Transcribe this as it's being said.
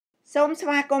សូមស្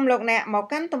វាគមន៍លោកអ្នកមក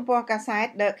កាន់ទំព័រកាសែត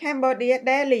The Cambodia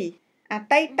Daily អ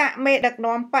តីតមេដឹក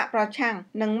នាំបកប្រឆាំង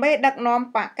និងមេដឹកនាំ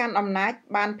បកកាន់អំណាច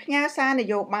បានផ្ញើសារន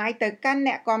យោបាយទៅកាន់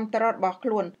អ្នកគាំទ្ររបស់ខ្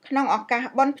លួនក្នុងឱកាស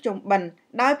បុណ្យភ្ជុំបិណ្ឌ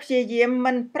ដោយព្យាយាម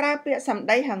មិនប្រើពាក្យសម្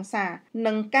ដីហិង្សា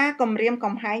និងការគំរាម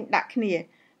កំហែងដាក់គ្នា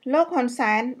លោកហ៊ុន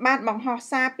សែនបានបង្ហោះ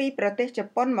សារពីប្រទេសជ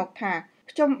ប៉ុនមកថា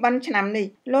ភ្ជុំបិណ្ឌឆ្នាំនេះ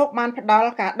លោកបានផ្ដល់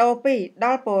កាដូពីរដ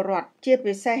ល់ពលរដ្ឋជា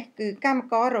ពិសេសគឺកម្ម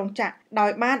កររោងចក្រដោ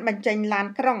យបានបញ្ចេញឡាន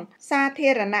ក្រុងសាធា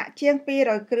រណៈជាង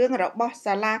200គ្រឿងរបស់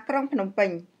សាលាក្រុងភ្នំពេញ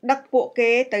ដឹកពួក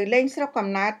គេទៅលេងស្រុកកំ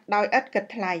ណើតដោយឥតគិត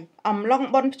ថ្លៃអំឡុង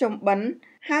បុណ្យភ្ជុំបិណ្ឌ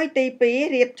ហើយទី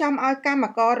2រៀបចំឲ្យកម្ម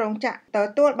កររោងចក្រទ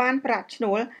ទួលបានប្រាក់ឈ្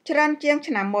នួលច្រើនជាង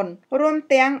ឆ្នាំមុនរួម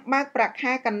ទាំងបើកប្រាក់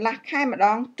ខែកន្លះខែម្ដ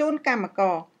ងជូនកម្មក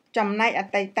រចំណែកអ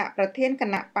តីតប្រធានគ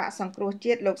ណៈបកសង្គ្រោះ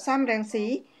ជាតិលោកសំរងស៊ី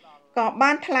ក៏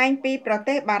បានថ្លែងពីប្រ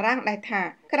ទេសបារាំងដែរថា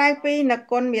ក្រៅពីនឹក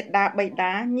គុណមាតាបិ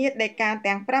តាញាតិដីកា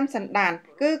ទាំង5សន្តាន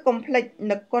គឺកុំភ្លេច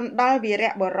នឹកគុណដល់វី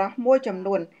រៈបុរសមួយចំ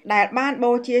នួនដែលបាន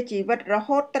បូជាជីវិតរ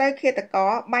ហូតត្រូវឃាតក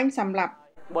របាញ់សម្លាប់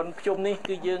បុណ្យភ្ជុំនេះ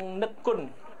គឺយើងនឹក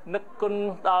គុណ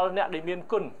ដល់អ្នកដែលមាន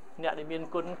គុណ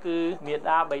គឺមា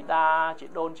តាបិតាជី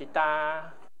ដូនជីតា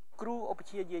គ្រូឧប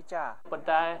ជាយាចាប៉ុន្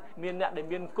តែមានអ្នកដែល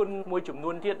មានគុណមួយចំនួ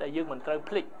នទៀតដែលយើងមិនត្រូវ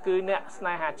ភ្លេចគឺអ្នកស្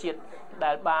នេហាជាតិ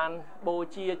ដែលបានបូ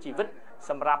ជាជីវិតស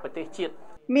ម្រាប់ប្រទេសជាតិ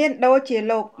មានដូចជា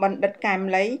លោកបណ្ឌិតកែម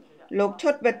លីលោកឈុ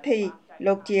តវិធី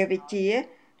លោកជាវិជា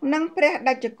និងព្រះ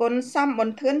តេជគុណសំប៊ុន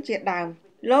ធឿនជាដើម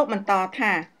លោកបន្ត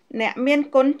ថាអ្នកមាន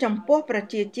គុណចំពោះប្រ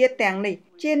ជាជាតិទាំងនេះ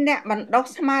ជាអ្នកបណ្ដុះ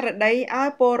ស្មារតីឲ្យ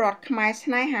ពលរដ្ឋខ្មែរស្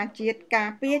នេហាជាតិការ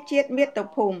ពារជាតិមាតុ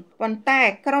ភូមិប៉ុន្តែ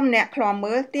ក្រុមអ្នកឃ្លាំ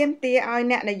មើលទាមទារឲ្យ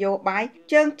អ្នកនយោបាយ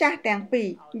ជើងចាស់ទាំងពីរ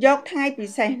យកថ្ងៃពិ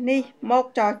សេសនេះមក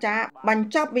ចរចាបញ្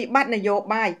ចប់វិបត្តិនយោ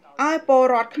បាយឲ្យពល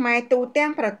រដ្ឋខ្មែរទូទាំ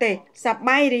ងប្រទេសសប្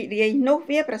បាយរីករាយនោះ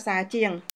វាប្រសើរជាង